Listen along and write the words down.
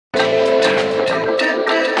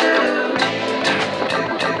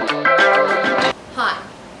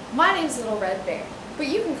Red Bear, but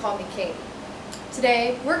you can call me Katie.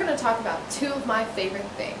 Today, we're going to talk about two of my favorite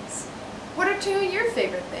things. What are two of your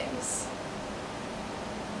favorite things?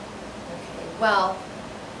 Okay, well,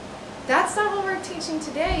 that's not what we're teaching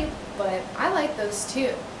today, but I like those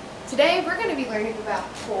too. Today, we're going to be learning about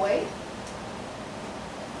poi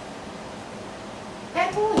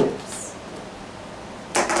and hula hoops.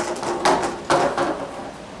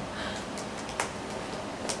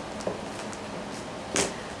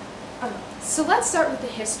 So let's start with the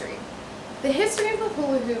history. The history of the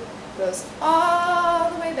hula hoop goes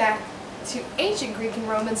all the way back to ancient Greek and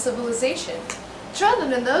Roman civilization.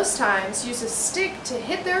 Children in those times used a stick to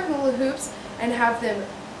hit their hula hoops and have them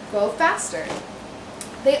go faster.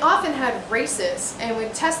 They often had races and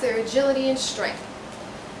would test their agility and strength.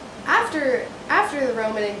 After the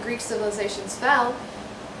Roman and Greek civilizations fell,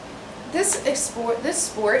 this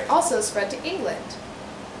sport also spread to England,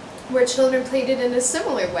 where children played it in a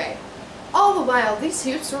similar way. All the while, these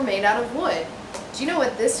hoops were made out of wood. Do you know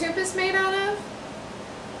what this hoop is made out of?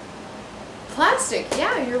 Plastic,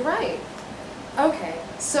 yeah, you're right. Okay,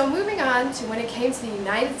 so moving on to when it came to the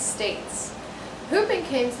United States. Hooping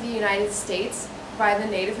came to the United States by the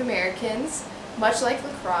Native Americans, much like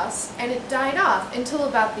lacrosse, and it died off until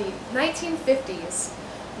about the 1950s,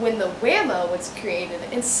 when the whammo was created,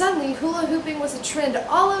 and suddenly hula hooping was a trend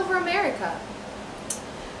all over America.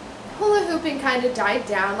 Hula hooping kind of died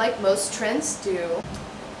down like most trends do.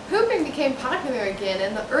 Hooping became popular again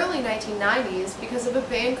in the early 1990s because of a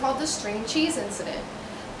band called the String Cheese Incident.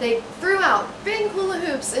 They threw out big hula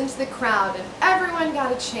hoops into the crowd and everyone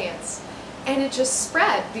got a chance. And it just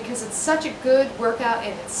spread because it's such a good workout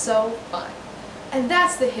and it's so fun. And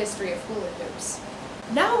that's the history of hula hoops.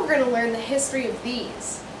 Now we're going to learn the history of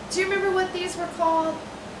these. Do you remember what these were called?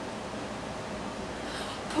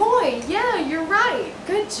 Poi, yeah, you're right.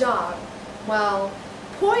 Good job. Well,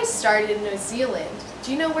 poi started in New Zealand.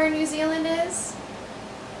 Do you know where New Zealand is?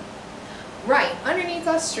 Right, underneath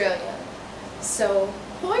Australia. So,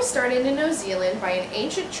 poi started in New Zealand by an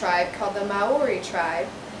ancient tribe called the Maori tribe,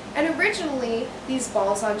 and originally these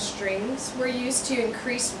balls on strings were used to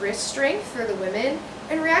increase wrist strength for the women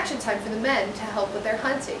and reaction time for the men to help with their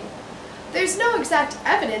hunting. There's no exact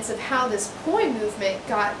evidence of how this poi movement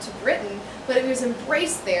got to Britain, but it was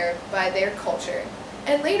embraced there by their culture,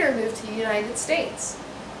 and later moved to the United States.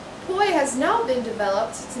 Poi has now been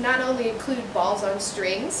developed to not only include balls on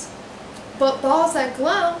strings, but balls that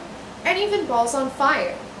glow, and even balls on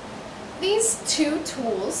fire. These two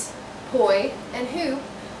tools, poi and hoop,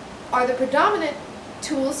 are the predominant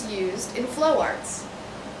tools used in flow arts.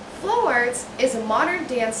 Flow arts is a modern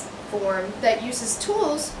dance form that uses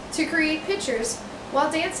tools to create pictures while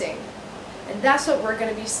dancing. And that's what we're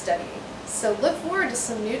going to be studying. So look forward to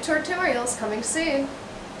some new tutorials coming soon.